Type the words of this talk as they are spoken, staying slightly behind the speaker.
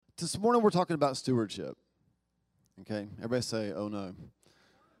This morning we're talking about stewardship. Okay? Everybody say, oh no.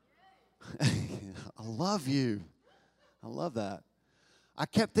 I love you. I love that. I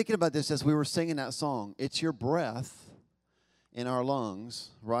kept thinking about this as we were singing that song. It's your breath in our lungs,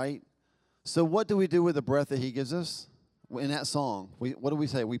 right? So what do we do with the breath that he gives us? In that song, what do we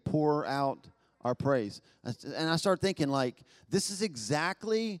say? We pour out our praise. And I started thinking, like, this is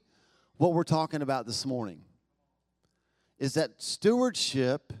exactly what we're talking about this morning. Is that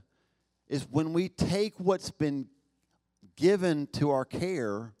stewardship is when we take what's been given to our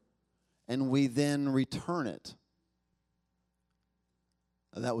care and we then return it.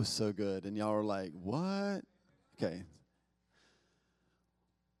 That was so good. And y'all are like, what? Okay.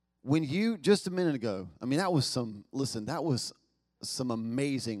 When you, just a minute ago, I mean, that was some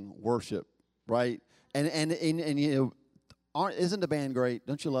amazing worship, right? And you know, isn't the band great?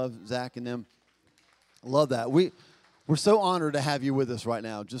 Don't you love Zach and them? Love that. We're so honored to have you with us right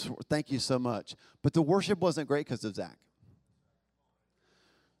now. Just thank you so much. But the worship wasn't great because of Zach.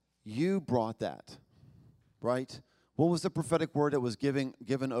 You brought that, right? What was the prophetic word that was given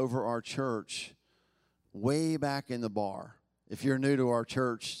over our church way back in the bar? If you're new to our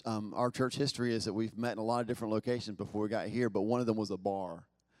church history is that we've met in a lot of different locations before we got here, but one of them was a bar.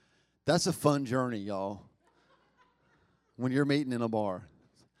 That's a fun journey, y'all, when you're meeting in a bar.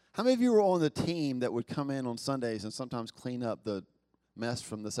 How many of you were on the team that would come in on Sundays and sometimes clean up the mess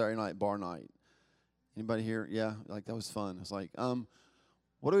from the Saturday night bar night? Anybody here? Yeah, like that was fun. It's like,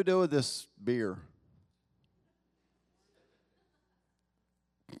 what do we do with this beer?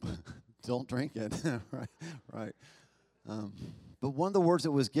 Don't drink it. right. But one of the words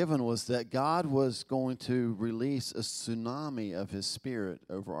that was given was that God was going to release a tsunami of his spirit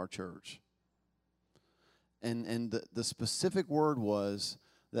over our church. And the specific word was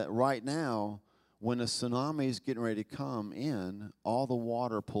that right now, when a tsunami is getting ready to come in, all the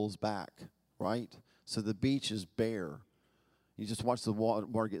water pulls back, right? So the beach is bare. You just watch the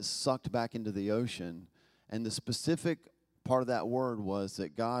water get sucked back into the ocean. And the specific part of that word was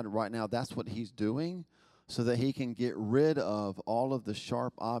that God, right now, that's what he's doing so that he can get rid of all of the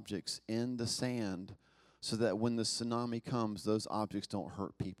sharp objects in the sand so that when the tsunami comes, those objects don't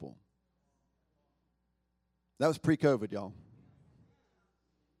hurt people. That was pre-COVID, y'all.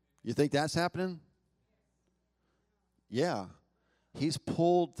 You think that's happening? Yeah. He's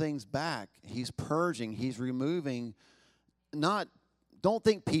pulled things back. He's purging. He's removing. Don't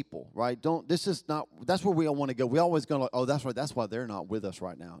think people, right? That's where we all want to go. We always go like, oh, that's right. That's why they're not with us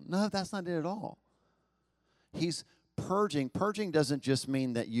right now. No, that's not it at all. He's purging. Purging doesn't just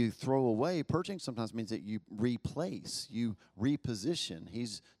mean that you throw away. Purging sometimes means that you replace, you reposition.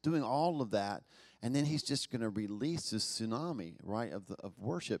 He's doing all of that. And then he's just going to release this tsunami, right, of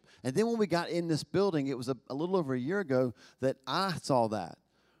worship. And then when we got in this building, it was a little over a year ago that I saw that,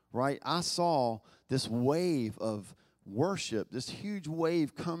 right? I saw this wave of worship, this huge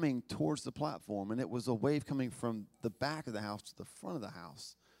wave coming towards the platform. And it was a wave coming from the back of the house to the front of the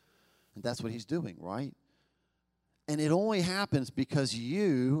house. And that's what he's doing, right? And it only happens because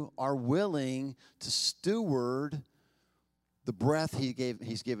you are willing to steward the breath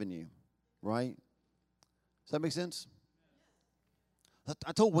he's given you, right? Does that make sense?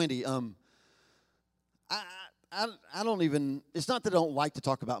 I told Wendy, I don't even, it's not that I don't like to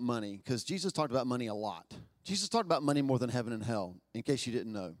talk about money, because Jesus talked about money a lot. Jesus talked about money more than heaven and hell, in case you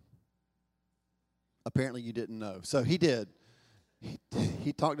didn't know. Apparently you didn't know. So he did.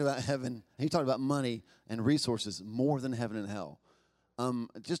 He talked about heaven, he talked about money and resources more than heaven and hell.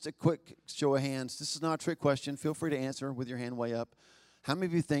 Just a quick show of hands. This is not a trick question. Feel free to answer with your hand way up. How many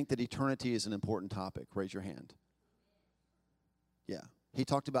of you think that eternity is an important topic? Raise your hand. Yeah. He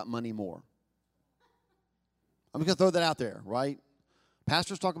talked about money more. I'm going to throw that out there, right?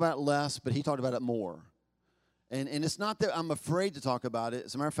 Pastors talk about it less, but he talked about it more. And it's not that I'm afraid to talk about it.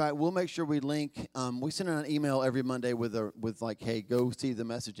 As a matter of fact, we'll make sure we link. We send out an email every Monday with like, hey, go see the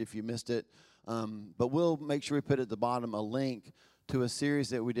message if you missed it. But we'll make sure we put at the bottom a link to a series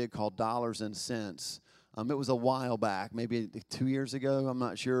that we did called Dollars and Cents. It was a while back, maybe 2 years ago, I'm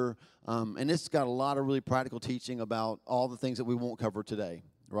not sure. And it's got a lot of really practical teaching about all the things that we won't cover today,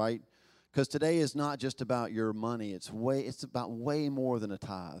 right? Because today is not just about your money. It's about way more than a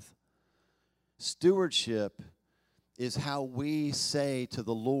tithe. Stewardship is how we say to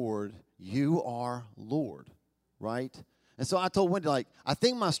the Lord, you are Lord, right? And so I told Wendy, like, I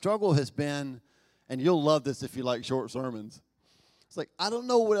think my struggle has been, and you'll love this if you like short sermons, it's like, I don't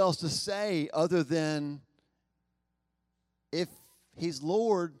know what else to say other than if he's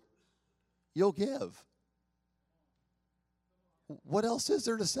Lord, you'll give. What else is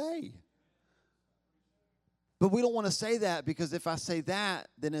there to say? But we don't want to say that, because if I say that,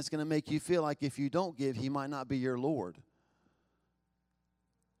 then it's going to make you feel like if you don't give, he might not be your Lord.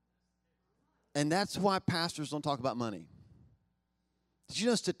 And that's why pastors don't talk about money. Did you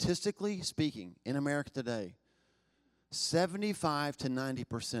know, statistically speaking, in America today, 75 to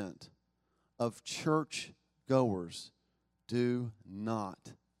 90% of church goers do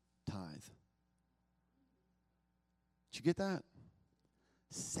not tithe. Did you get that?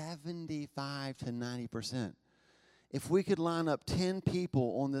 75 to 90%. If we could line up 10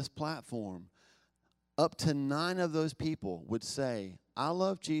 people on this platform, up to 9 of those people would say, I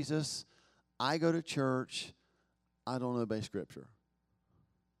love Jesus, I go to church, I don't obey Scripture.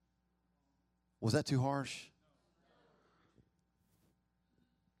 Was that too harsh?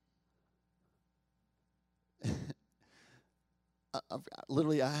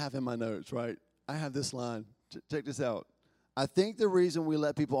 Literally, I have in my notes, right? I have this line. Check this out. I think the reason we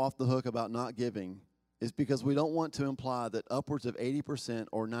let people off the hook about not giving is because we don't want to imply that upwards of 80%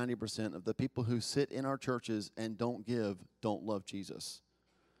 or 90% of the people who sit in our churches and don't give don't love Jesus.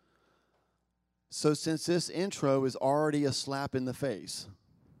 So since this intro is already a slap in the face,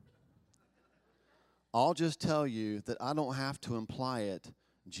 I'll just tell you that I don't have to imply it.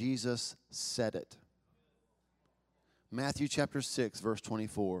 Jesus said it. Matthew chapter 6, verse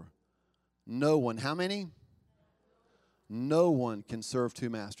 24. No one, how many? No one can serve two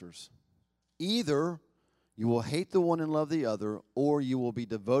masters. Either you will hate the one and love the other, or you will be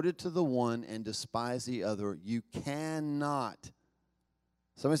devoted to the one and despise the other. You cannot.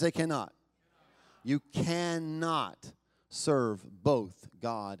 Somebody say cannot. You cannot serve both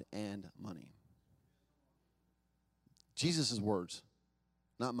God and money. Jesus' words,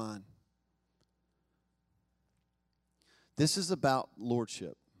 not mine. This is about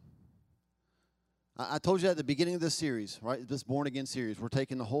lordship. I told you at the beginning of this series, right, this Born Again series, we're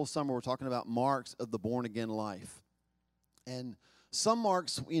taking the whole summer, we're talking about marks of the born again life. And some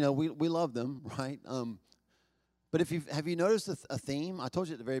marks, we love them, right? But have you noticed a theme? I told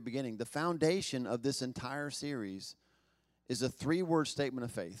you at the very beginning, the foundation of this entire series is a 3-word statement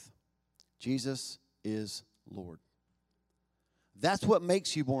of faith. Jesus is Lord. That's what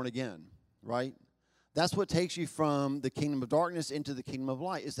makes you born again, right? That's what takes you from the kingdom of darkness into the kingdom of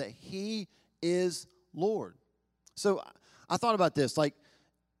light, is that he is Lord. So I thought about this, like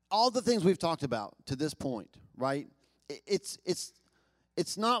all the things we've talked about to this point, right? It's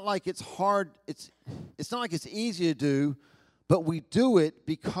not like it's hard, it's not like it's easy to do, but we do it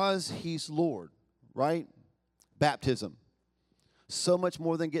because he's Lord, right? Baptism. So much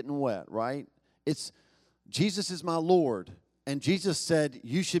more than getting wet, right? It's Jesus is my Lord. And Jesus said,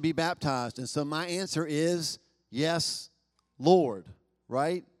 you should be baptized. And so my answer is, yes, Lord,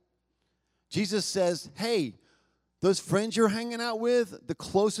 right? Jesus says, hey, those friends you're hanging out with, the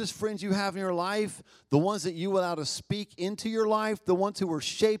closest friends you have in your life, the ones that you allow to speak into your life, the ones who are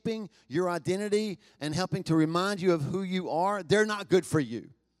shaping your identity and helping to remind you of who you are, they're not good for you.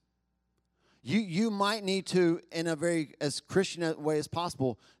 You might need to, in a very as Christian a way as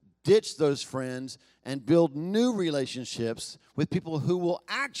possible, ditch those friends and build new relationships with people who will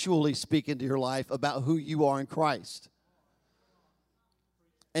actually speak into your life about who you are in Christ.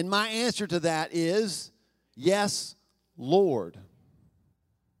 And my answer to that is, yes, Lord.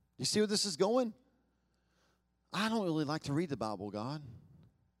 You see where this is going? I don't really like to read the Bible, God.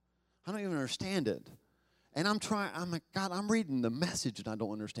 I don't even understand it. And I'm like, God, I'm reading the message and I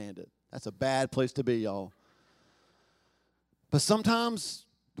don't understand it. That's a bad place to be, y'all. But sometimes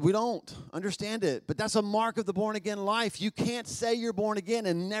we don't understand it. But that's a mark of the born-again life. You can't say you're born again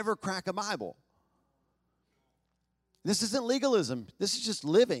and never crack a Bible. This isn't legalism. This is just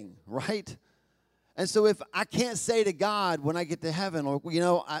living, right? And so if I can't say to God when I get to heaven, or,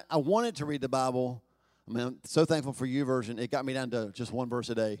 I wanted to read the Bible. I mean, I'm so thankful for YouVersion. It got me down to just one verse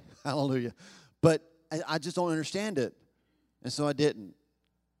a day. Hallelujah. But I just don't understand it. And so I didn't.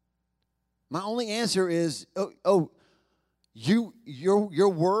 My only answer is, your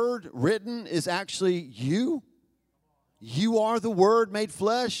word written is actually you. You are the Word made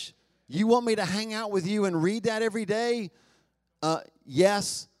flesh. You want me to hang out with you and read that every day?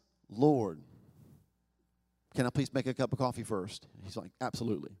 Yes, Lord. Can I please make a cup of coffee first? He's like,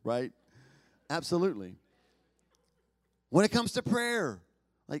 absolutely, right? Absolutely. When it comes to prayer,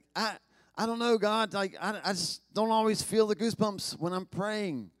 like, I don't know, God. Like, I just don't always feel the goosebumps when I'm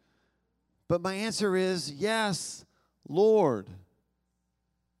praying. But my answer is, yes, Lord.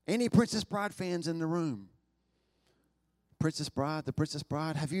 Any Princess Bride fans in the room? Princess Bride, the Princess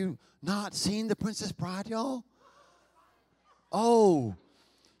Bride. Have you not seen the Princess Bride, y'all? Oh,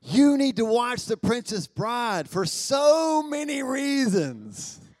 you need to watch the Princess Bride for so many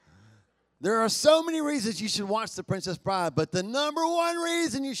reasons. There are so many reasons you should watch The Princess Bride, but the number one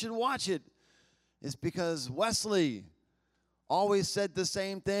reason you should watch it is because Wesley always said the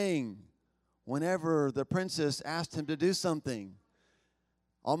same thing whenever the princess asked him to do something.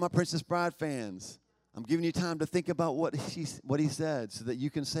 All my Princess Bride fans, I'm giving you time to think about what he said so that you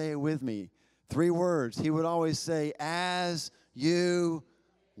can say it with me. 3 words. He would always say, as you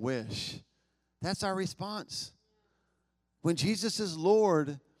wish. That's our response. When Jesus is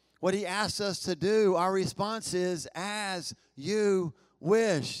Lord, what he asks us to do, our response is, as you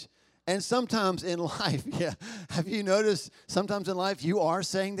wish. And sometimes in life, have you noticed sometimes in life you are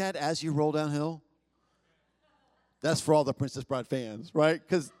saying that as you roll downhill? That's for all the Princess Bride fans, right?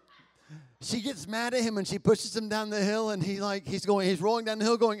 Because she gets mad at him and she pushes him down the hill and he's rolling down the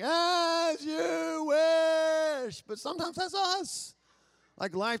hill going, as you wish. But sometimes that's us.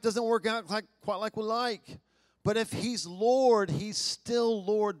 Like life doesn't work out quite like we like. But if he's Lord, he's still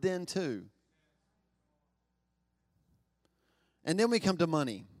Lord then too. And then we come to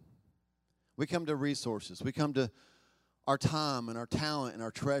money. We come to resources. We come to our time and our talent and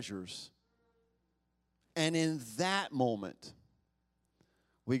our treasures. And in that moment,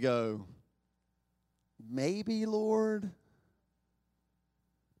 we go, maybe, Lord?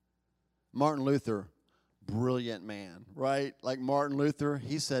 Martin Luther, brilliant man, right? Like Martin Luther,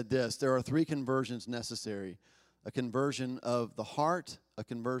 he said this, there are 3 conversions necessary. A conversion of the heart, a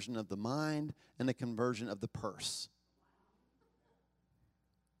conversion of the mind, and a conversion of the purse.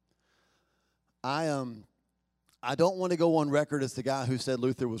 I don't want to go on record as the guy who said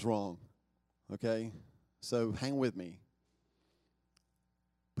Luther was wrong, okay? So hang with me.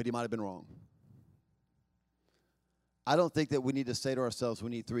 But he might have been wrong. I don't think that we need to say to ourselves we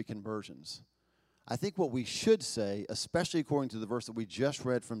need 3 conversions. I think what we should say, especially according to the verse that we just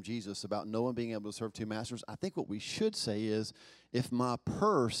read from Jesus about no one being able to serve 2 masters, I think what we should say is, if my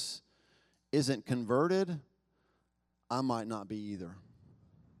purse isn't converted, I might not be either.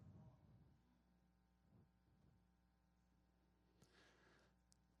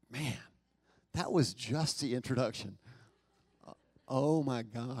 Man, that was just the introduction. Oh my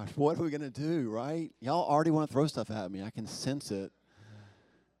gosh, what are we going to do, right? Y'all already want to throw stuff at me. I can sense it.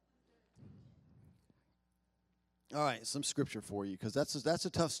 All right, some scripture for you, because that's a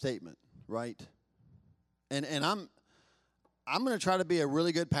tough statement, right? And I'm going to try to be a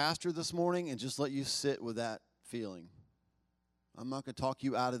really good pastor this morning and just let you sit with that feeling. I'm not going to talk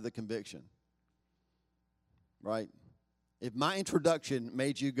you out of the conviction, right? If my introduction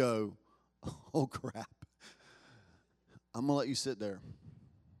made you go, oh crap, I'm going to let you sit there.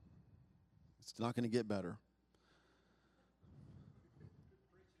 It's not going to get better.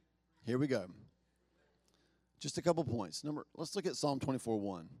 Here we go. Just a couple points. Let's look at Psalm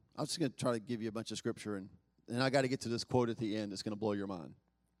 24:1. I'm just going to try to give you a bunch of scripture, and I got to get to this quote at the end that's going to blow your mind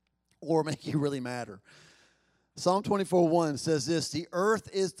or make you really matter. Psalm 24:1 says this, the earth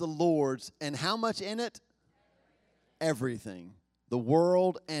is the Lord's, and how much in it? Everything. The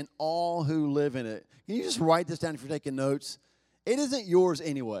world and all who live in it. Can you just write this down if you're taking notes? It isn't yours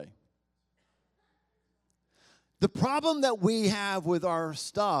anyway. The problem that we have with our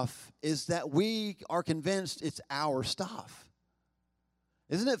stuff is that we are convinced it's our stuff.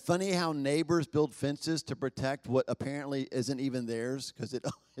 Isn't it funny how neighbors build fences to protect what apparently isn't even theirs because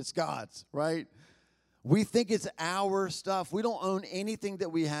it's God's, right? We think it's our stuff. We don't own anything that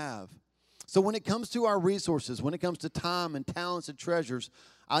we have. So when it comes to our resources, when it comes to time and talents and treasures,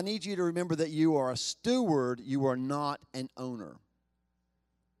 I need you to remember that you are a steward. You are not an owner.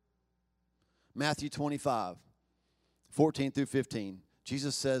 Matthew 25:14-15.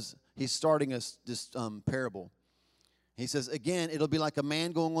 Jesus says, he's starting this parable. He says, again, it'll be like a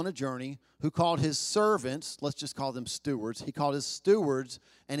man going on a journey who called his servants, let's just call them stewards. He called his stewards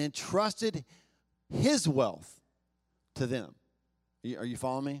and entrusted his wealth to them. Are you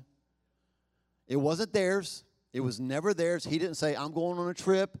following me? It wasn't theirs. It was never theirs. He didn't say, I'm going on a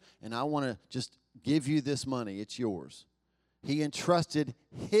trip and I want to just give you this money. It's yours. He entrusted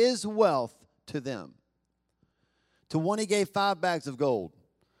his wealth to them. To one he gave 5 bags of gold,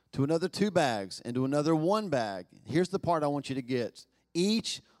 to another 2 bags, and to another 1 bag. Here's the part I want you to get.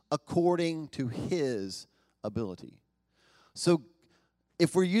 Each according to his ability. So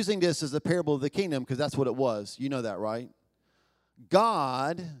if we're using this as the parable of the kingdom, because that's what it was, you know that, right?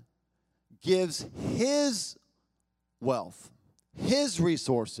 God gives his wealth, his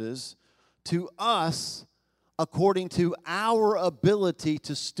resources to us according to our ability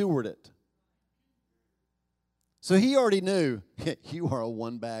to steward it. So he already knew, you are a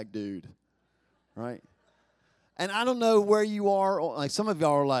 1-bag dude, right? And I don't know where you are. Like some of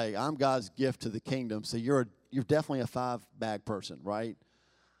y'all are like, I'm God's gift to the kingdom, so you're definitely a 5-bag person, right?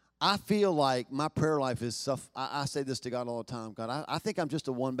 I feel like my prayer life is, I say this to God all the time. God, I think I'm just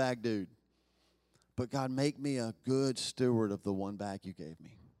a one-bag dude. But God, make me a good steward of the one bag you gave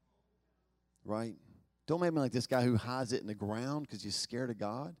me. Right? Don't make me like this guy who hides it in the ground because he's scared of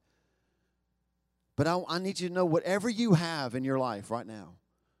God. But I need you to know whatever you have in your life right now,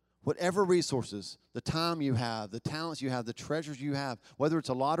 whatever resources, the time you have, the talents you have, the treasures you have, whether it's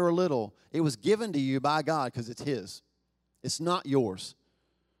a lot or a little, it was given to you by God because it's His. It's not yours.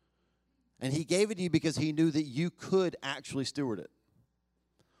 And He gave it to you because He knew that you could actually steward it.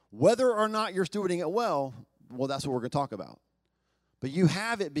 Whether or not you're stewarding it well, that's what we're going to talk about. But you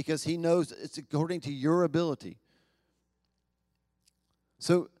have it because He knows it's according to your ability.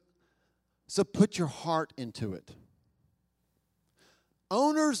 So put your heart into it.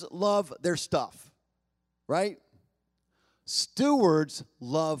 Owners love their stuff, right? Stewards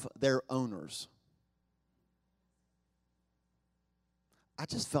love their owners. I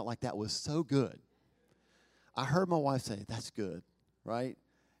just felt like that was so good. I heard my wife say, that's good, right?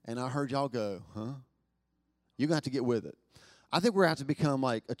 And I heard y'all go, huh? You're going to have to get with it. I think we're going to have to become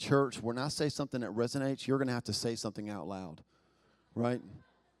like a church where when I say something that resonates, you're going to have to say something out loud, right?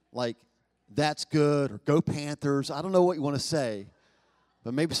 Like, that's good, or go Panthers. I don't know what you want to say,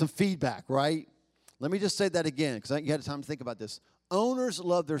 but maybe some feedback, right? Let me just say that again because you had time to think about this. Owners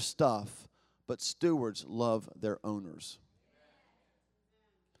love their stuff, but stewards love their owners.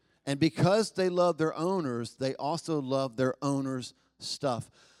 And because they love their owners, they also love their owners'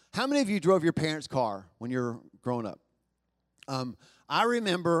 stuff. How many of you drove your parents' car when you were growing up? I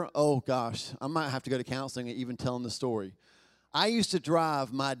remember, I might have to go to counseling and even tell them the story. I used to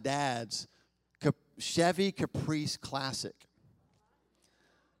drive my dad's Chevy Caprice Classic.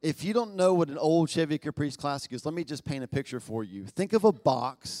 If you don't know what an old Chevy Caprice Classic is, let me just paint a picture for you. Think of a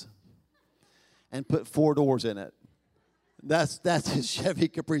box and put 4 doors in it. That's his Chevy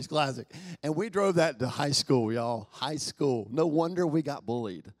Caprice Classic. And we drove that to high school, y'all. High school. No wonder we got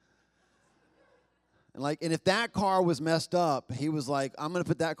bullied. And if that car was messed up, he was like, I'm going to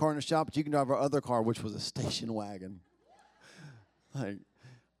put that car in the shop, but you can drive our other car, which was a station wagon.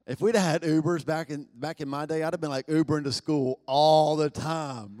 If we'd have had Ubers back in my day, I'd have been like Ubering to school all the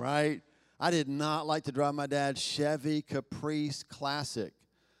time, right? I did not like to drive my dad's Chevy Caprice Classic.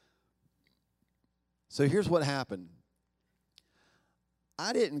 So here's what happened.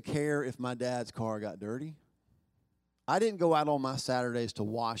 I didn't care if my dad's car got dirty. I didn't go out on my Saturdays to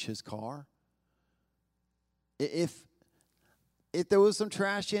wash his car. If there was some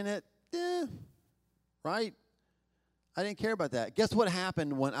trash in it, right? I didn't care about that. Guess what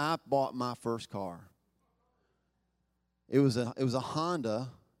happened when I bought my first car? It was a Honda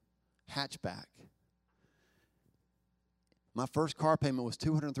hatchback. My first car payment was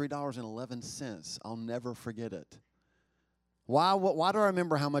 $203.11. I'll never forget it. Why do I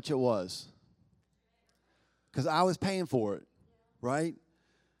remember how much it was? Because I was paying for it, right?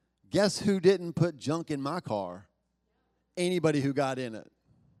 Guess who didn't put junk in my car? Anybody who got in it.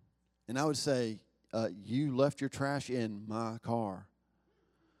 And I would say, you left your trash in my car.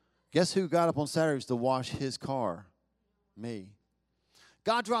 Guess who got up on Saturdays to wash his car? Me.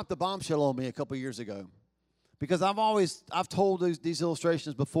 God dropped the bombshell on me a couple years ago. Because I've told these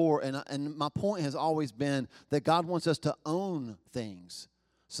illustrations before, and my point has always been that God wants us to own things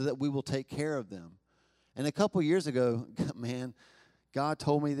so that we will take care of them. And a couple years ago, man, God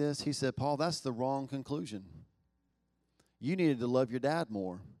told me this. He said, Paul, that's the wrong conclusion. You needed to love your dad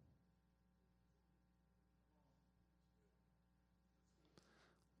more.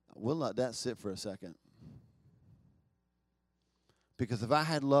 We'll let that sit for a second. Because if I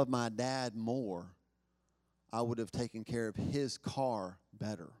had loved my dad more, I would have taken care of his car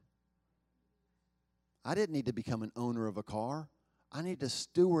better. I didn't need to become an owner of a car. I need to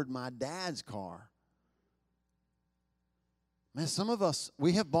steward my dad's car. Man, some of us,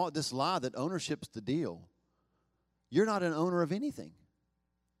 we have bought this lie that ownership's the deal. You're not an owner of anything.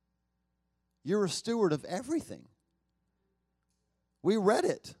 You're a steward of everything. We read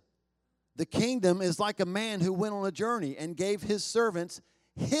it. The kingdom is like a man who went on a journey and gave his servants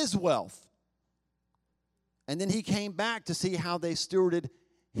his wealth. And then he came back to see how they stewarded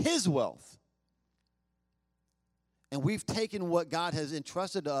his wealth. And we've taken what God has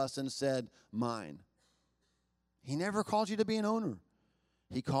entrusted to us and said, mine. He never called you to be an owner.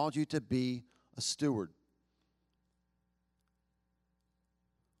 He called you to be a steward.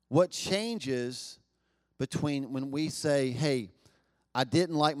 What changes between when we say, hey, I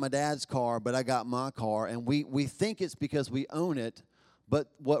didn't like my dad's car, but I got my car, and we think it's because we own it, but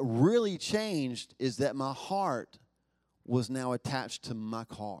what really changed is that my heart was now attached to my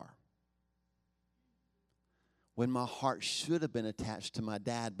car. when my heart should have been attached to my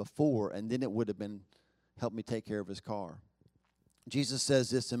dad before, and then it would have been helped me take care of his car. Jesus says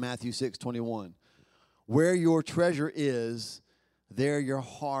this in Matthew 6:21. Where your treasure is, there your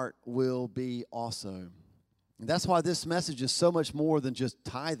heart will be also. And that's why this message is so much more than just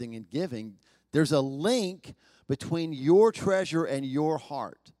tithing and giving. There's a link between your treasure and your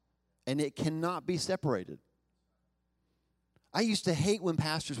heart, and it cannot be separated. I used to hate when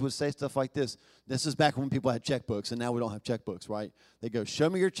pastors would say stuff like this. This is back when people had checkbooks, and now we don't have checkbooks, right? They go, show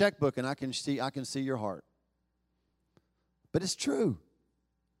me your checkbook, and I can see your heart. But it's true.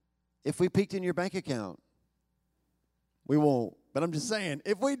 If we peeked in your bank account, we won't. But I'm just saying,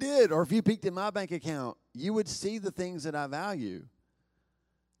 if we did, or if you peeked in my bank account, you would see the things that I value.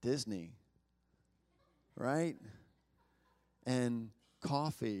 Disney, right? And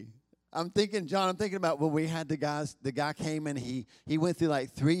coffee. I'm thinking about when we had the guy came and he went through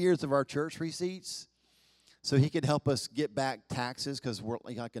like 3 years of our church receipts so he could help us get back taxes because we're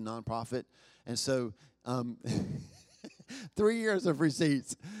like a nonprofit. And so 3 years of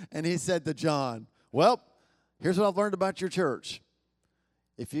receipts. And he said to John, well, here's what I've learned about your church.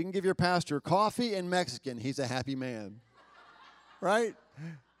 If you can give your pastor coffee and Mexican, he's a happy man. Right?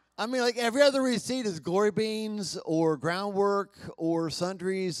 I mean, like every other receipt is glory beans or groundwork or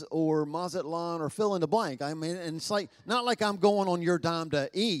sundries or Mazatlan or fill in the blank. I mean, and it's like not like I'm going on your dime to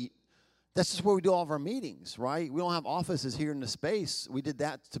eat. That's just where we do all of our meetings, right? We don't have offices here in the space. We did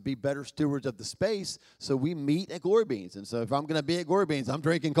that to be better stewards of the space, so we meet at Glory Beans. And so if I'm going to be at Glory Beans, I'm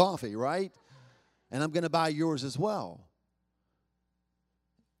drinking coffee, right? And I'm going to buy yours as well.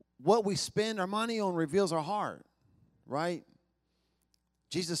 What we spend our money on reveals our heart, right?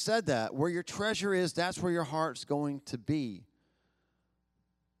 Jesus said that. Where your treasure is, that's where your heart's going to be.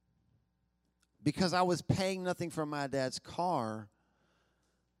 Because I was paying nothing for my dad's car,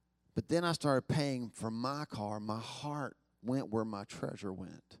 but then I started paying for my car, my heart went where my treasure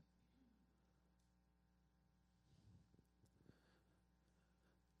went.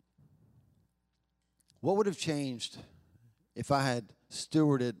 What would have changed if I had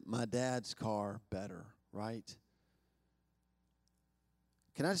stewarded my dad's car better, right?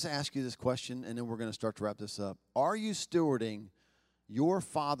 Can I just ask you this question, and then we're going to start to wrap this up? Are you stewarding your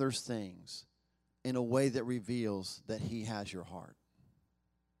Father's things in a way that reveals that He has your heart?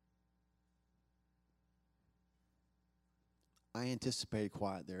 I anticipated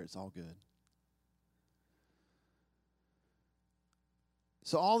quiet there. It's all good.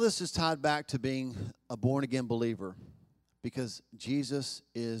 So all this is tied back to being a born-again believer because Jesus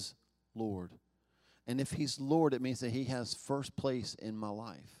is Lord. And if He's Lord, it means that He has first place in my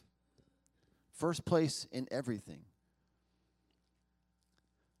life. First place in everything.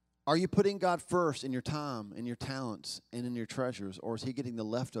 Are you putting God first in your time, in your talents, and in your treasures, or is He getting the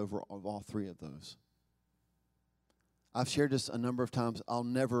leftover of all three of those? I've shared this a number of times. I'll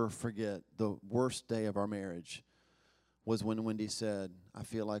never forget the worst day of our marriage was when Wendy said, I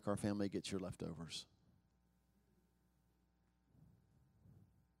feel like our family gets your leftovers.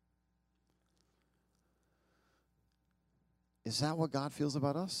 Is that what God feels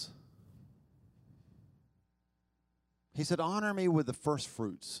about us? He said, honor me with the first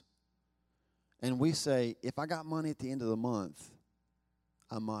fruits. And we say, if I got money at the end of the month,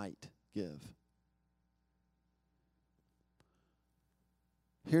 I might give.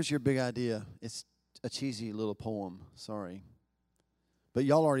 Here's your big idea. It's a cheesy little poem. Sorry. But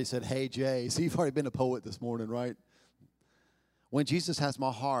y'all already said, hey, Jay. So you've already been a poet this morning, right? When Jesus has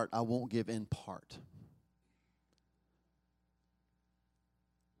my heart, I won't give in part.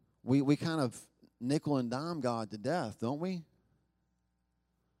 We kind of nickel and dime God to death, don't we?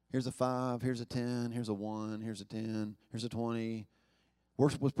 Here's a 5, here's a 10, here's a 1, here's a 10, here's a 20.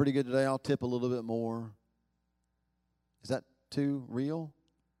 Worship was pretty good today. I'll tip a little bit more. Is that too real?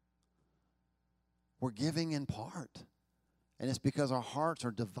 We're giving in part. And it's because our hearts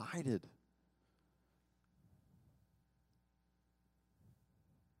are divided.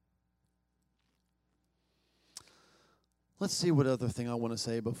 Let's see what other thing I want to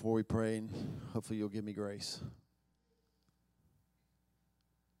say before we pray, and hopefully you'll give me grace.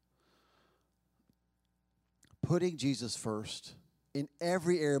 Putting Jesus first in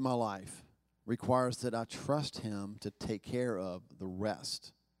every area of my life requires that I trust Him to take care of the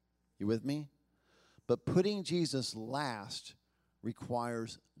rest. You with me? But putting Jesus last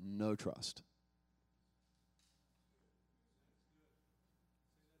requires no trust.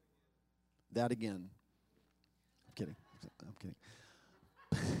 That again. I'm kidding.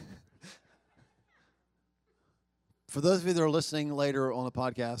 For those of you that are listening later on the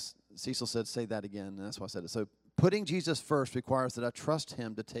podcast, Cecil said, say that again, and that's why I said it. So putting Jesus first requires that I trust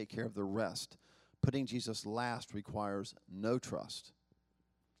Him to take care of the rest. putting Jesus last requires no trust.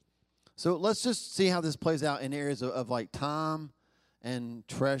 So let's just see how this plays out in areas of like time and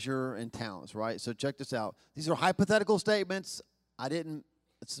treasure and talents, right? So check this out. These are hypothetical statements.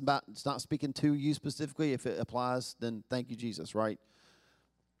 It's not speaking to you specifically. If it applies, then thank you, Jesus, right?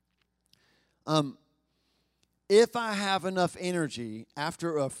 If I have enough energy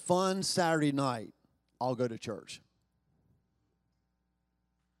after a fun Saturday night, I'll go to church.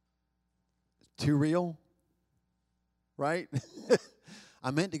 Too real? Right?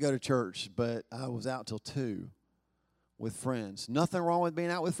 I meant to go to church, but I was out till 2 with friends. Nothing wrong with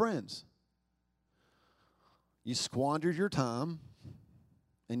being out with friends. You squandered your time,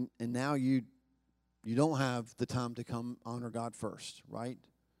 and now you don't have the time to come honor God first, right?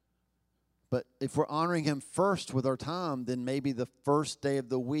 But if we're honoring him first with our time, then maybe the first day of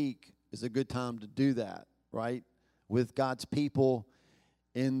the week is a good time to do that, right? With God's people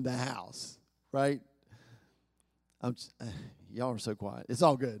in the house, right? Y'all are so quiet. It's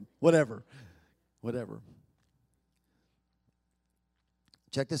all good. Whatever.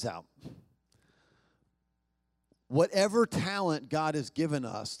 Check this out. Whatever talent God has given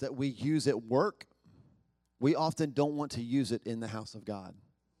us that we use at work, we often don't want to use it in the house of God.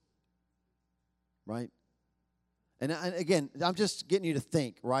 Right? And again, I'm just getting you to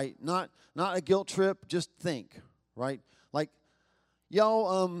think, right? Not a guilt trip, just think, right? Like,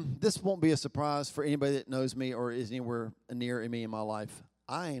 y'all, this won't be a surprise for anybody that knows me or is anywhere near me in my life.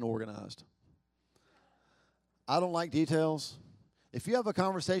 I ain't organized. I don't like details. If you have a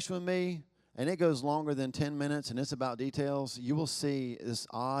conversation with me and it goes longer than 10 minutes and it's about details, you will see this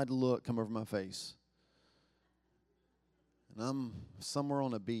odd look come over my face. And I'm somewhere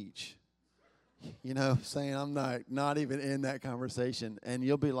on a beach. You know, saying I'm not even in that conversation. And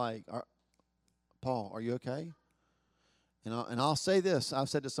you'll be like, Paul, are you okay? And I'll say this. I've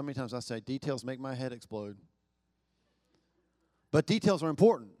said this so many times. I say, details make my head explode. But details are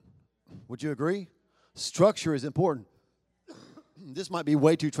important. Would you agree? Structure is important. This might be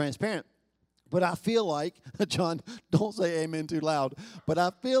way too transparent. But I feel like, John, don't say amen too loud. But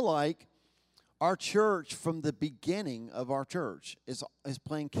I feel like our church, from the beginning of our church, is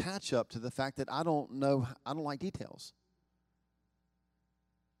playing catch up to the fact that I don't like details.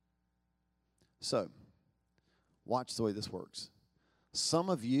 So, watch the way this works. Some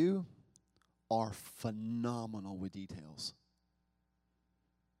of you are phenomenal with details.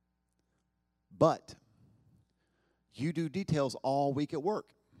 But you do details all week at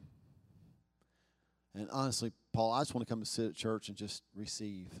work. And honestly, Paul, I just want to come and sit at church and just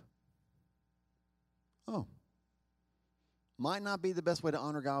receive. Oh, might not be the best way to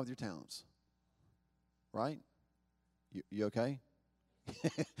honor God with your talents, right? You okay?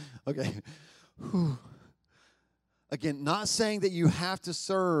 Okay. Whew. Again, not saying that you have to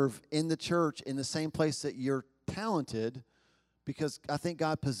serve in the church in the same place that you're talented, because I think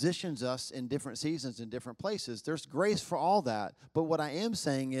God positions us in different seasons in different places. There's grace for all that, but what I am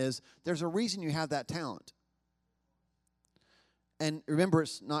saying is there's a reason you have that talent. And remember,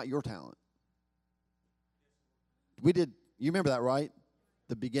 it's not your talent. You remember that, right?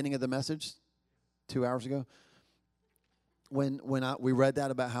 The beginning of the message 2 hours ago? When we read that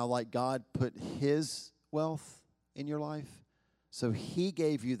about how like God put his wealth in your life. So he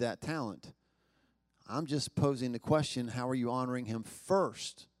gave you that talent. I'm just posing the question, how are you honoring him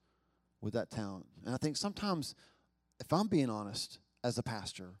first with that talent? And I think sometimes, if I'm being honest, as a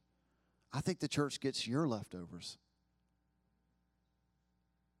pastor, I think the church gets your leftovers.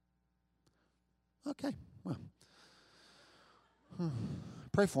 Okay, well.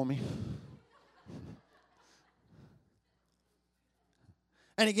 Pray for me.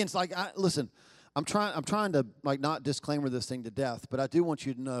 And again, it's like, listen, I'm trying to like not disclaimer this thing to death, but I do want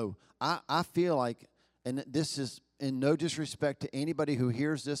you to know, I feel like, and this is in no disrespect to anybody who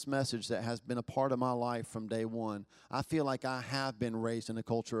hears this message that has been a part of my life from day one, I feel like I have been raised in a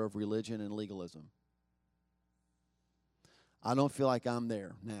culture of religion and legalism. I don't feel like I'm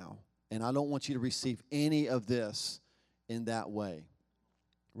there now, and I don't want you to receive any of this in that way,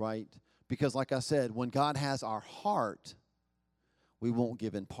 right? Because like I said, when God has our heart, we won't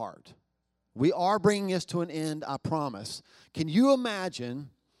give in part. We are bringing this to an end, I promise. Can you imagine,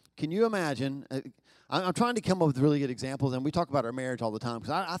 I'm trying to come up with really good examples, and we talk about our marriage all the time,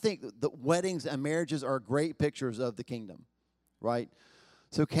 because I think that weddings and marriages are great pictures of the kingdom, right?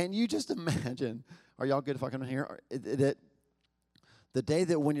 So can you just imagine, are y'all good if I come in here, that the day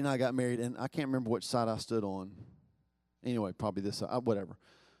that Wendy and I got married, and I can't remember which side I stood on. Anyway, probably this side, whatever.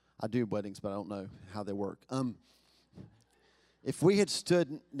 I do weddings, but I don't know how they work. If we had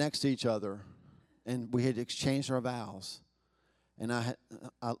stood next to each other and we had exchanged our vows, And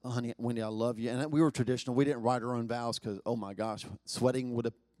honey, Wendy, I love you. And we were traditional. We didn't write our own vows because, oh my gosh, sweating would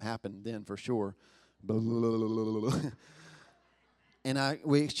have happened then for sure. And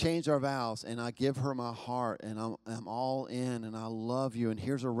we exchanged our vows, and I give her my heart, and I'm all in, and I love you, and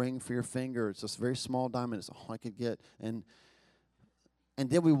here's a ring for your finger. It's this very small diamond. It's all I could get. And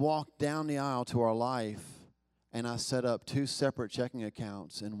then we walked down the aisle to our life, and I set up 2 separate checking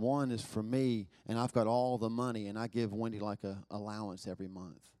accounts, and one is for me, and I've got all the money, and I give Wendy like a allowance every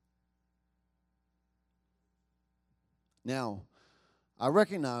month. Now, I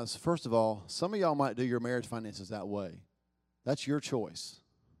recognize, first of all, some of y'all might do your marriage finances that way. That's your choice.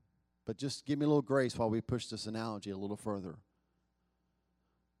 But just give me a little grace while we push this analogy a little further.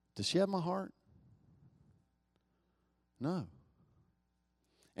 Does she have my heart? No.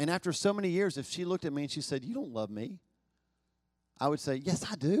 And after so many years, if she looked at me and she said, you don't love me, I would say, yes,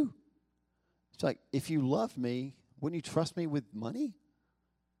 I do. It's like, if you loved me, wouldn't you trust me with money?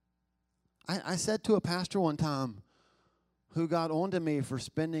 I said to a pastor one time who got on to me for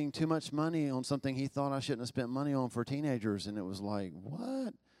spending too much money on something he thought I shouldn't have spent money on for teenagers, and it was like,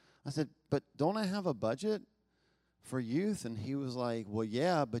 what? I said, but don't I have a budget for youth? And he was like, well,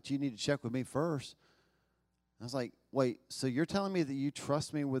 yeah, but you need to check with me first. I was like, wait, so you're telling me that you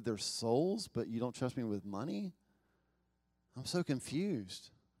trust me with their souls, but you don't trust me with money? I'm so confused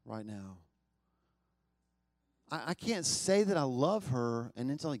right now. I can't say that I love her and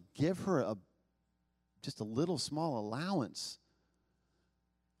then to like give her just a little small allowance.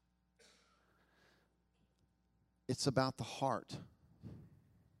 It's about the heart.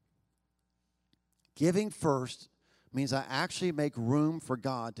 Giving first means I actually make room for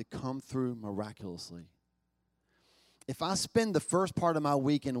God to come through miraculously. If I spend the first part of my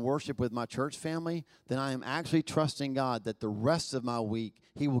week in worship with my church family, then I am actually trusting God that the rest of my week,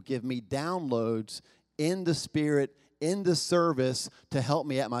 He will give me downloads in the Spirit, in the service to help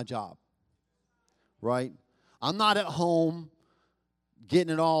me at my job. Right? I'm not at home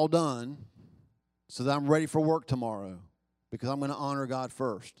getting it all done so that I'm ready for work tomorrow because I'm going to honor God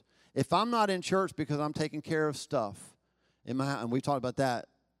first. If I'm not in church because I'm taking care of stuff in my house, and we've talked about that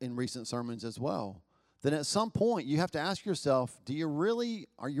in recent sermons as well, then at some point you have to ask yourself, are you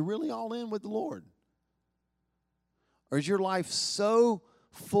really all in with the Lord? Or is your life so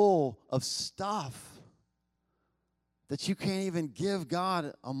full of stuff that you can't even give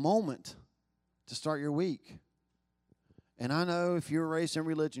God a moment to start your week? And I know if you're raised in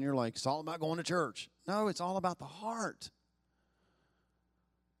religion, you're like, it's all about going to church. No, it's all about the heart.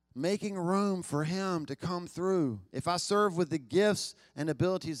 Making room for Him to come through. If I serve with the gifts and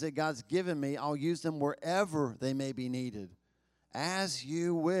abilities that God's given me, I'll use them wherever they may be needed, as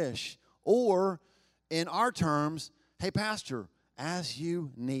you wish. Or, in our terms, hey, Pastor, as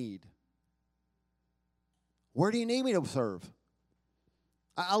you need. Where do you need me to serve?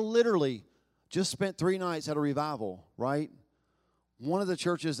 I literally just spent 3 nights at a revival, right? One of the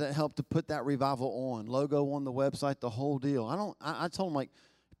churches that helped to put that revival on, logo on the website, the whole deal. I told them, like,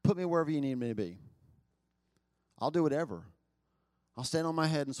 put me wherever you need me to be. I'll do whatever. I'll stand on my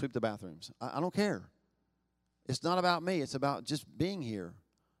head and sweep the bathrooms. I don't care. It's not about me. It's about just being here.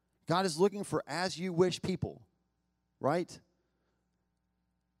 God is looking for as you wish people, right?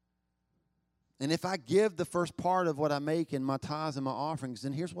 And if I give the first part of what I make in my tithes and my offerings,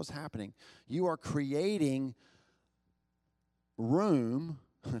 then here's what's happening. You are creating room.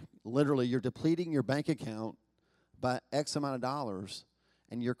 Literally, you're depleting your bank account by X amount of dollars,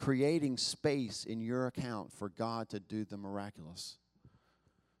 and you're creating space in your account for God to do the miraculous.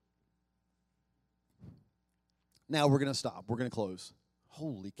 Now we're going to stop. We're going to close.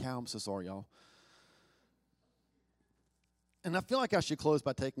 Holy cow, I'm so sorry, y'all. And I feel like I should close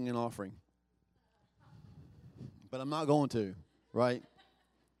by taking an offering. But I'm not going to, right?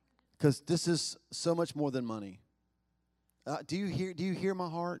 Because this is so much more than money. Do you hear my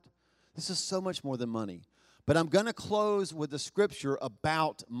heart? This is so much more than money. But I'm going to close with a scripture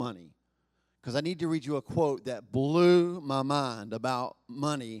about money, because I need to read you a quote that blew my mind about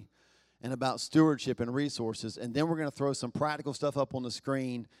money and about stewardship and resources. And then we're going to throw some practical stuff up on the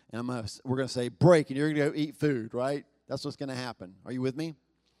screen, and we're going to say break, and you're going to go eat food, right? That's what's going to happen. Are you with me?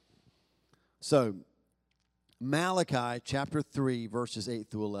 So, Malachi chapter 3, verses 8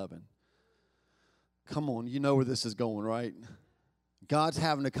 through 11. Come on, you know where this is going, right? God's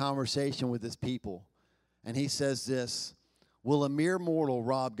having a conversation with His people, and He says this, will a mere mortal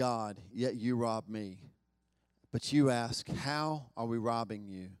rob God, yet you rob me? But you ask, how are we robbing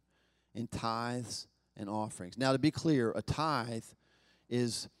you? In tithes and offerings. Now, to be clear, a tithe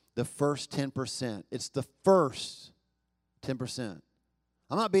is the first 10%. It's the first 10%.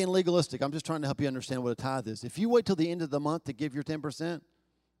 I'm not being legalistic. I'm just trying to help you understand what a tithe is. If you wait till the end of the month to give your 10%,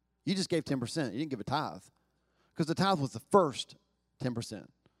 you just gave 10%. You didn't give a tithe. Because the tithe was the first 10%.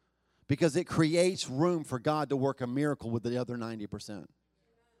 Because it creates room for God to work a miracle with the other 90%.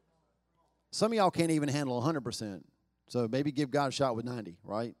 Some of y'all can't even handle 100%. So maybe give God a shot with 90,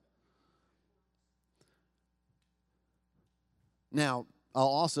 right? Now, I'll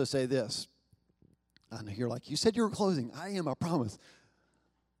also say this. I know you're like, you said you were closing. I am, I promise.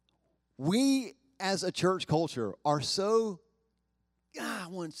 We, as a church culture, are so, I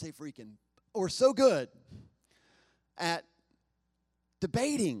wouldn't say freaking, or so good at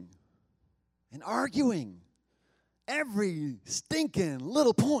debating and arguing every stinking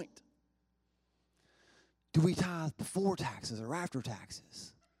little point. Do we tithe before taxes or after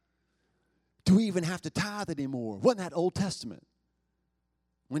taxes? Do we even have to tithe anymore? Wasn't that Old Testament?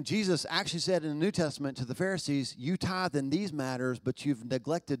 When Jesus actually said in the New Testament to the Pharisees, you tithe in these matters, but you've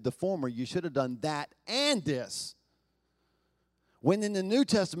neglected the former. You should have done that and this. When in the New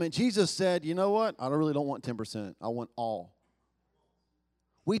Testament, Jesus said, you know what? I really don't want 10%. I want all.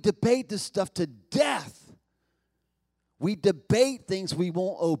 We debate this stuff to death. We debate things we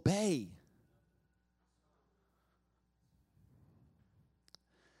won't obey.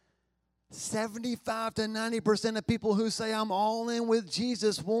 "75 to 90% of people who say I'm all in with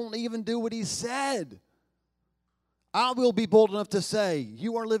Jesus won't even do what he said." I will be bold enough to say,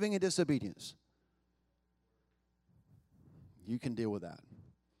 you are living in disobedience. You can deal with that.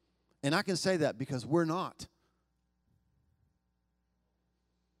 And I can say that because we're not.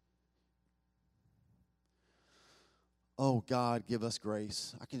 Oh, God, give us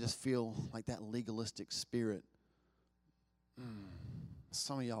grace. I can just feel like that legalistic spirit.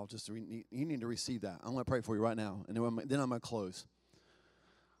 Some of y'all you need to receive that. I'm going to pray for you right now, and then I'm going to close.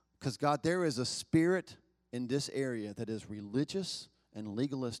 Because, God, there is a spirit in this area that is religious and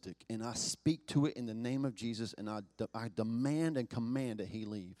legalistic, and I speak to it in the name of Jesus, and I demand and command that he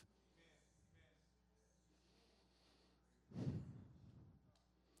leave.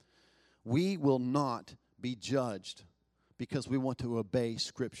 We will not be judged because we want to obey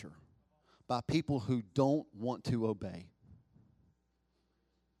Scripture by people who don't want to obey.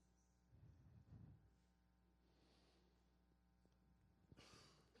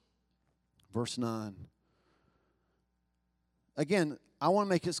 Verse 9. Again, I want to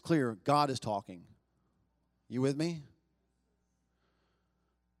make this clear. God is talking. You with me?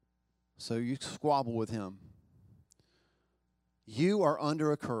 So you squabble with him. You are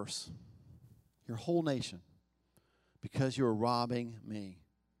under a curse, your whole nation, because you're robbing me.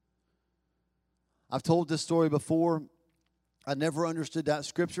 I've told this story before. I never understood that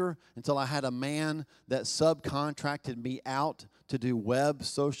scripture until I had a man that subcontracted me out to do web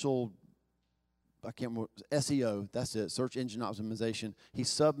social, I can't remember, SEO, that's it, search engine optimization. He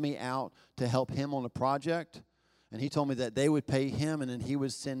subbed me out to help him on a project, and he told me that they would pay him and then he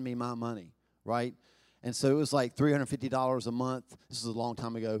would send me my money, right? And so it was like $350 a month. This is a long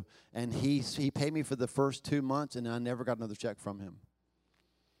time ago. And he paid me for the first 2 months, and I never got another check from him.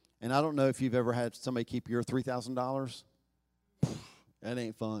 And I don't know if you've ever had somebody keep your $3,000. That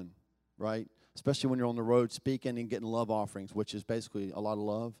ain't fun, right? Especially when you're on the road speaking and getting love offerings, which is basically a lot of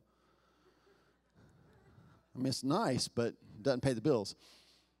love. I mean, it's nice, but it doesn't pay the bills.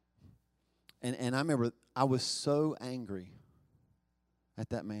 And I remember I was so angry at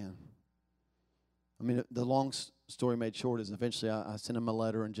that man. I mean, the long story made short is eventually I sent him a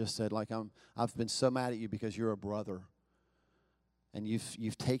letter and just said, like, I've been so mad at you because you're a brother, and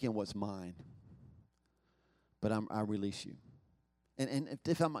you've taken what's mine, but I release you. And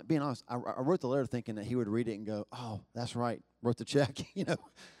if I'm being honest, I wrote the letter thinking that he would read it and go, oh, that's right, wrote the check. You know,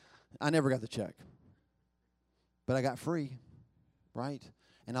 I never got the check. But I got free, right?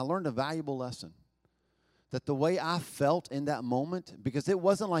 And I learned a valuable lesson. That the way I felt in that moment, because it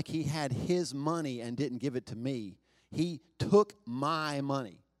wasn't like he had his money and didn't give it to me. He took my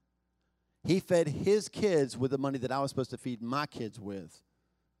money. He fed his kids with the money that I was supposed to feed my kids with.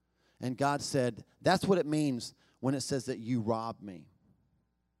 And God said, that's what it means when it says that you robbed me.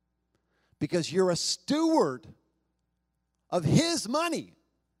 Because you're a steward of his money.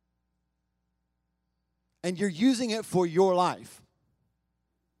 And you're using it for your life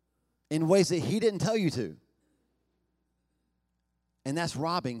in ways that he didn't tell you to. And that's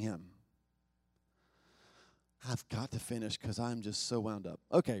robbing him. I've got to finish because I'm just so wound up.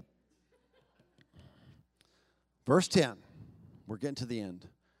 Okay. Verse 10. We're getting to the end.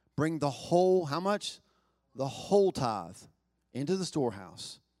 Bring the whole, how much? The whole tithe into the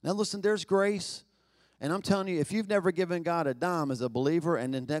storehouse. Now listen, there's grace. And I'm telling you, if you've never given God a dime as a believer,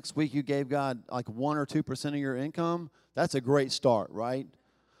 and then next week you gave God like 1 or 2% of your income, that's a great start, right?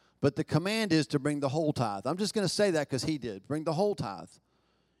 But the command is to bring the whole tithe. I'm just going to say that because he did. Bring the whole tithe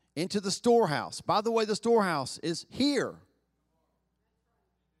into the storehouse. By the way, the storehouse is here.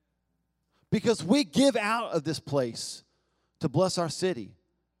 Because we give out of this place to bless our city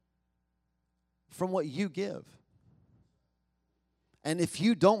from what you give. And if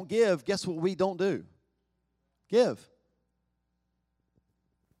you don't give, guess what we don't do? Give.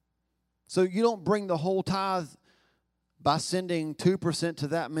 So you don't bring the whole tithe by sending 2% to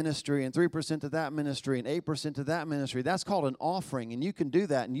that ministry and 3% to that ministry and 8% to that ministry. That's called an offering, and you can do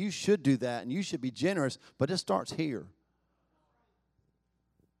that, and you should do that, and you should be generous, but it starts here.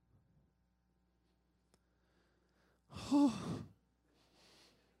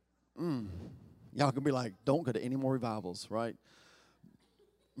 Y'all can be like, don't go to any more revivals, right?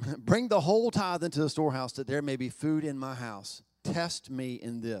 Bring the whole tithe into the storehouse that there may be food in my house. Test me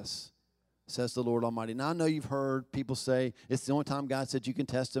in this, says the Lord Almighty. Now, I know you've heard people say it's the only time God said you can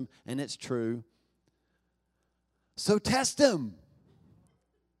test him, and it's true. So test him.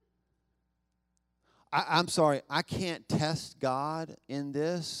 I'm sorry, I can't test God in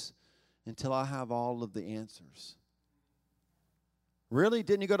this until I have all of the answers. Really?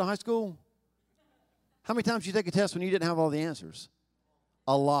 Didn't you go to high school? How many times did you take a test when you didn't have all the answers?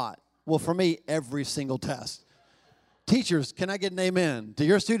 A lot. Well, for me, every single test. Teachers, can I get an amen? Do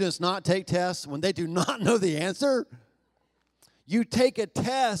your students not take tests when they do not know the answer? You take a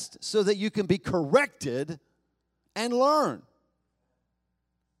test so that you can be corrected and learn.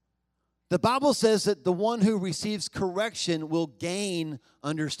 The Bible says that the one who receives correction will gain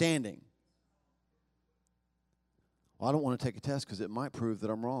understanding. Well, I don't want to take a test because it might prove that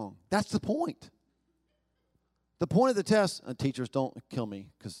I'm wrong. That's the point. The point of the test, teachers, don't kill me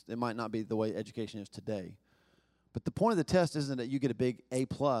because it might not be the way education is today. But the point of the test isn't that you get a big A+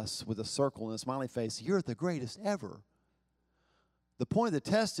 with a circle and a smiley face. You're the greatest ever. The point of the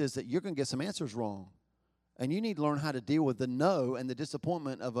test is that you're going to get some answers wrong. And you need to learn how to deal with the no and the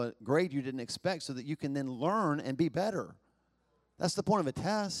disappointment of a grade you didn't expect so that you can then learn and be better. That's the point of a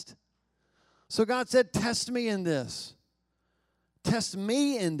test. So God said, test me in this. Test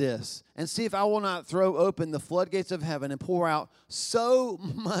me in this and see if I will not throw open the floodgates of heaven and pour out so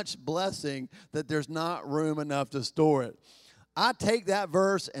much blessing that there's not room enough to store it. I take that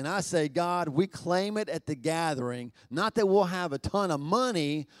verse and I say, God, we claim it at the gathering. Not that we'll have a ton of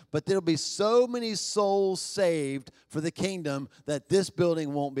money, but there'll be so many souls saved for the kingdom that this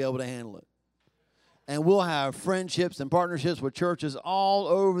building won't be able to handle it. And we'll have friendships and partnerships with churches all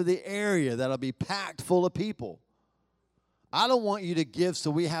over the area that'll be packed full of people. I don't want you to give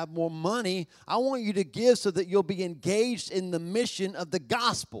so we have more money. I want you to give so that you'll be engaged in the mission of the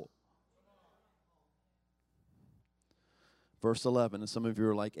gospel. Verse 11, and some of you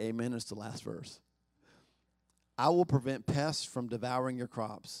are like, amen, it's the last verse. I will prevent pests from devouring your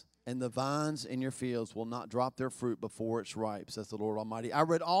crops, and the vines in your fields will not drop their fruit before it's ripe, says the Lord Almighty. I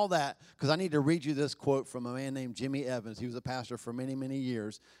read all that because I need to read you this quote from a man named Jimmy Evans. He was a pastor for many, many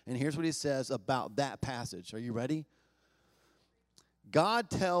years. And here's what he says about that passage. Are you ready? God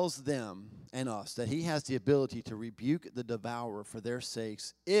tells them and us that he has the ability to rebuke the devourer for their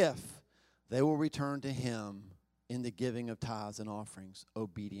sakes if they will return to him in the giving of tithes and offerings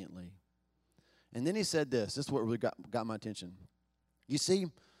obediently. And then he said this. This is what really got my attention. You see,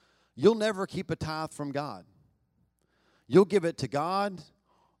 you'll never keep a tithe from God. You'll give it to God,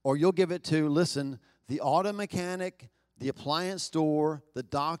 or you'll give it to, listen, the auto mechanic, the appliance store, the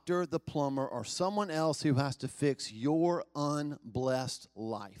doctor, the plumber, or someone else who has to fix your unblessed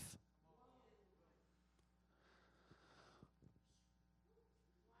life.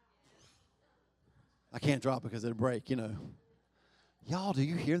 I can't drop it because it'll break, you know. Y'all, do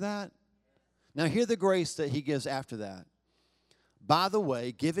you hear that? Now, hear the grace that he gives after that. By the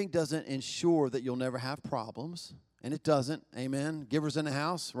way, giving doesn't ensure that you'll never have problems, and it doesn't. Amen. Givers in the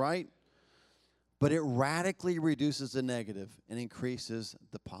house, right? But it radically reduces the negative and increases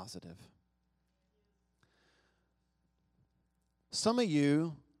the positive. Some of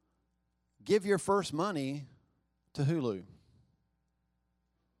you give your first money to Hulu.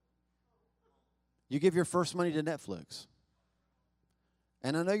 You give your first money to Netflix.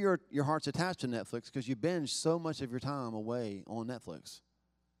 And I know your heart's attached to Netflix because you binge so much of your time away on Netflix.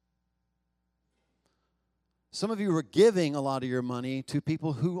 Some of you are giving a lot of your money to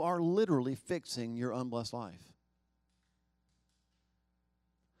people who are literally fixing your unblessed life.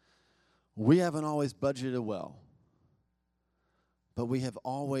 We haven't always budgeted well, but we have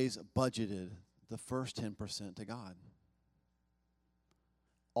always budgeted the first 10% to God.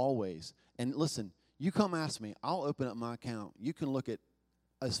 Always. And listen, you come ask me, I'll open up my account. You can look at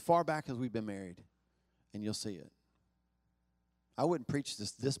as far back as we've been married, and you'll see it. I wouldn't preach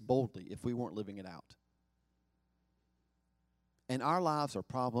this boldly if we weren't living it out. And our lives are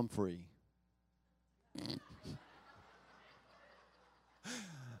problem-free.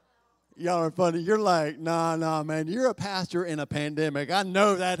 Y'all are funny. You're like, nah, man. You're a pastor in a pandemic. I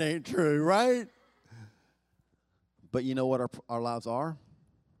know that ain't true, right? But you know what our lives are?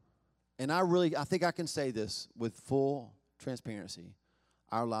 And I think I can say this with full transparency.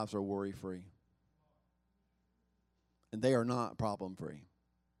 Our lives are worry-free. And they are not problem-free.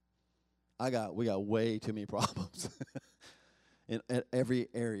 We got way too many problems in every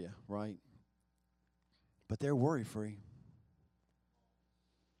area, right? But they're worry-free.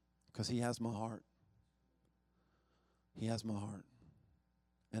 Because he has my heart. He has my heart.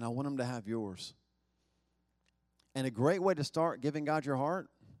 And I want him to have yours. And a great way to start giving God your heart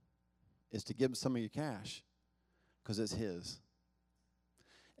is to give him some of your cash. Because it's his.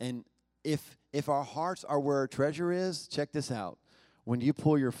 And if our hearts are where our treasure is, check this out. When you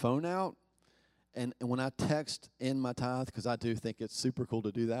pull your phone out, and when I text in my tithe, because I do think it's super cool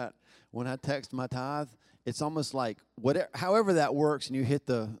to do that. When I text my tithe, it's almost like however that works, and you hit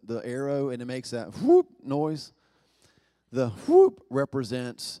the arrow, and it makes that whoop noise. The whoop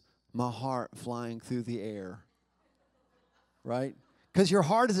represents my heart flying through the air, right? Because your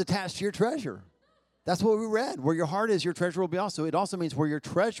heart is attached to your treasure. That's what we read. Where your heart is, your treasure will be also. It also means where your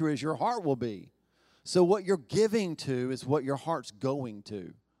treasure is, your heart will be. So what you're giving to is what your heart's going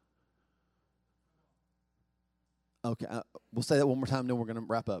to. Okay, we'll say that one more time, then we're going to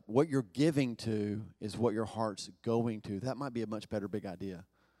wrap up. What you're giving to is what your heart's going to. That might be a much better big idea.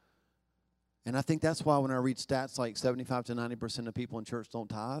 And I think that's why when I read stats like 75 to 90% of people in church don't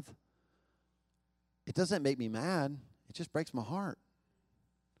tithe, it doesn't make me mad. It just breaks my heart.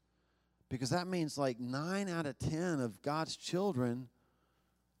 Because that means like 9 out of 10 of God's children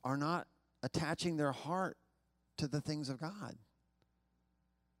are not attaching their heart to the things of God.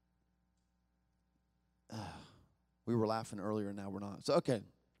 We were laughing earlier, now we're not. So, okay,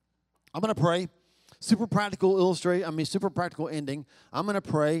 I'm going to pray. Super practical ending. I'm going to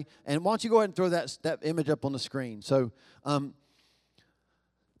pray. And why don't you go ahead and throw that image up on the screen. So,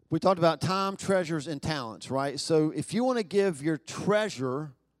 we talked about time, treasures, and talents, right? So, if you want to give your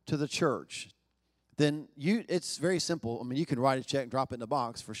treasure to the church, then it's very simple. I mean, you can write a check, drop it in the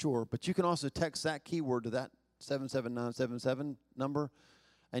box for sure, but you can also text that keyword to that 77977 number,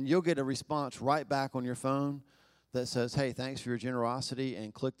 and you'll get a response right back on your phone that says, hey, thanks for your generosity,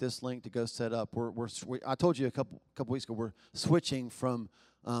 and click this link to go set up. I told you a couple weeks ago, we're switching from,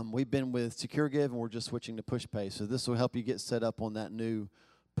 we've been with Secure Give, and we're just switching to PushPay. So this will help you get set up on that new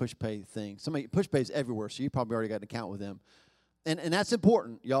PushPay thing. PushPay is everywhere, so you probably already got an account with them. And that's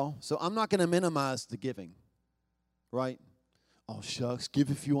important, y'all. So I'm not going to minimize the giving, right? Oh, shucks,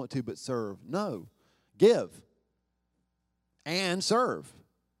 give if you want to, but serve. No, give and serve,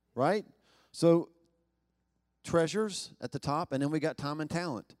 right? So treasures at the top, and then we got time and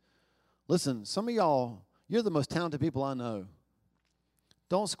talent. Listen, some of y'all, you're the most talented people I know.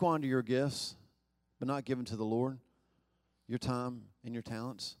 Don't squander your gifts, but not given to the Lord, your time and your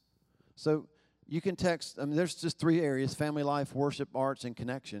talents. So you can text, there's just 3 areas: family life, worship, arts, and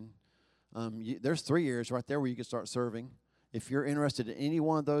connection. There's 3 areas right there where you can start serving. If you're interested in any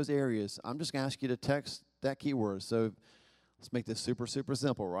one of those areas, I'm just going to ask you to text that keyword. So let's make this super, super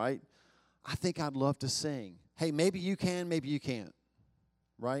simple, right? I think I'd love to sing. Hey, maybe you can, maybe you can't,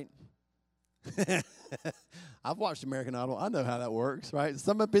 right? I've watched American Idol. I know how that works, right?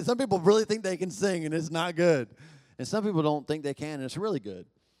 Some people really think they can sing, and it's not good. And some people don't think they can, and it's really good.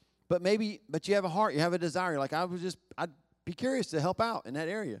 But you have a heart, you have a desire. Like I'd be curious to help out in that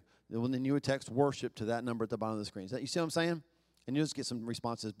area. And then you would text worship to that number at the bottom of the screen. You see what I'm saying? And you'll just get some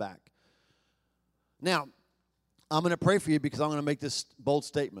responses back. Now, I'm going to pray for you because I'm going to make this bold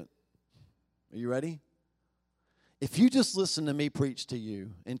statement. Are you ready? If you just listen to me preach to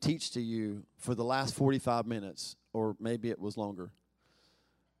you and teach to you for the last 45 minutes, or maybe it was longer,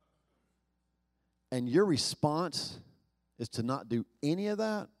 and your response is to not do any of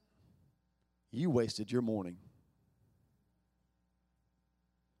that, you wasted your morning.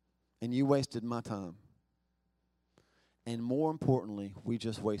 And you wasted my time. And more importantly, we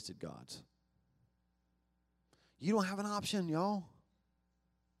just wasted God's. You don't have an option, y'all.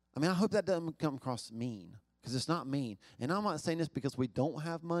 I hope that doesn't come across mean, because it's not mean. And I'm not saying this because we don't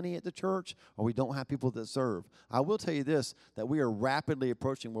have money at the church or we don't have people that serve. I will tell you this, that we are rapidly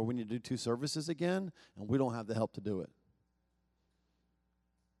approaching where we need to do 2 services again, and we don't have the help to do it.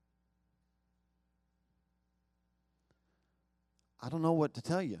 I don't know what to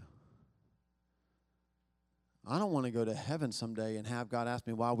tell you. I don't want to go to heaven someday and have God ask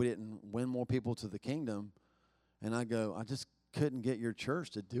me why we didn't win more people to the kingdom. And I go, couldn't get your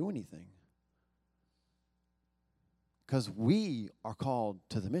church to do anything. Because we are called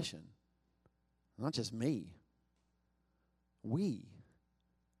to the mission. Not just me. We.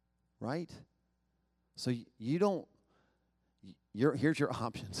 Right? So you don't, here's your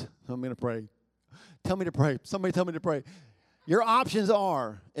options. I'm going to pray. Tell me to pray. Somebody tell me to pray. Your options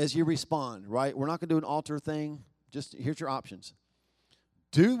are, as you respond, right? We're not going to do an altar thing. Just here's your options.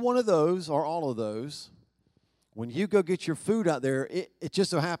 Do one of those or all of those. When you go get your food out there, it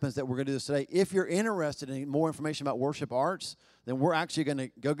just so happens that we're going to do this today. If you're interested in more information about worship arts, then we're actually going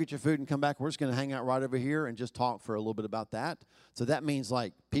to go get your food and come back. We're just going to hang out right over here and just talk for a little bit about that. So that means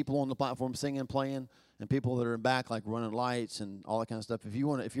like people on the platform singing, playing, and people that are in back like running lights and all that kind of stuff.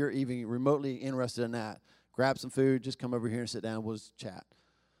 If you're even remotely interested in that, grab some food, just come over here and sit down. We'll just chat.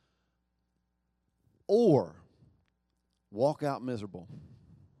 Or walk out miserable.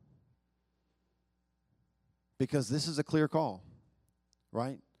 Because this is a clear call,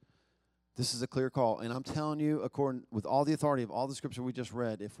 right? This is a clear call. And I'm telling you, according with all the authority of all the scripture we just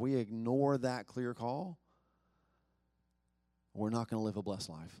read, if we ignore that clear call, we're not going to live a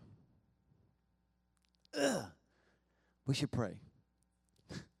blessed life. We should pray.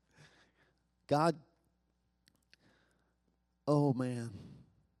 God, oh man.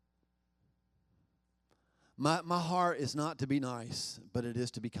 My heart is not to be nice, but it is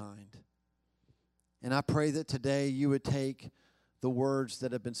to be kind. And I pray that today you would take the words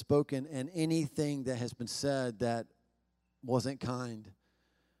that have been spoken and anything that has been said that wasn't kind,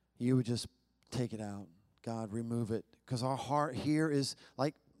 you would just take it out. God, remove it. Because our heart here is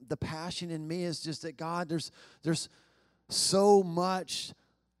like the passion in me is just that, God, there's so much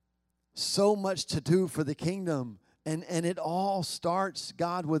to do for the kingdom. And it all starts,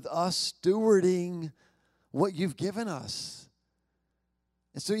 God, with us stewarding what you've given us.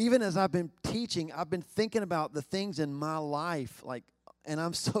 And so even as I've been teaching, I've been thinking about the things in my life, and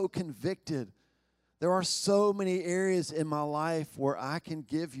I'm so convicted. There are so many areas in my life where I can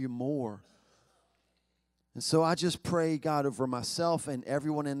give you more. And so I just pray, God, over myself and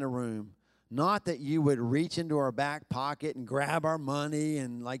everyone in the room, not that you would reach into our back pocket and grab our money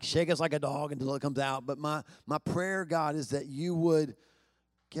and shake us like a dog until it comes out, but my prayer, God, is that you would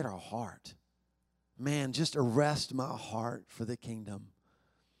get our heart. Man, just arrest my heart for the kingdom.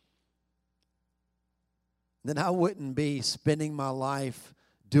 Then I wouldn't be spending my life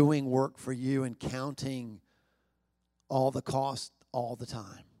doing work for you and counting all the cost all the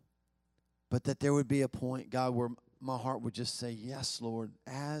time. But that there would be a point, God, where my heart would just say, yes, Lord,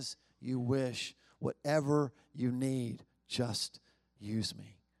 as you wish, whatever you need, just use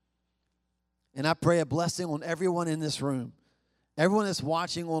me. And I pray a blessing on everyone in this room. Everyone that's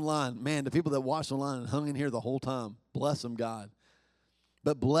watching online, man, the people that watched online and hung in here the whole time, bless them, God.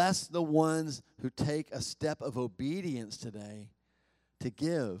 But bless the ones who take a step of obedience today to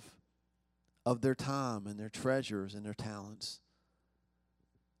give of their time and their treasures and their talents.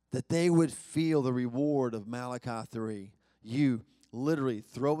 That they would feel the reward of Malachi 3. You literally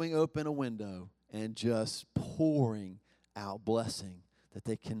throwing open a window and just pouring out blessing that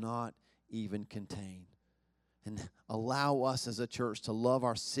they cannot even contain. And allow us as a church to love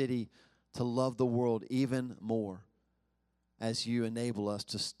our city, to love the world even more, as you enable us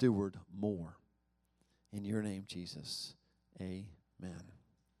to steward more. In your name, Jesus, amen.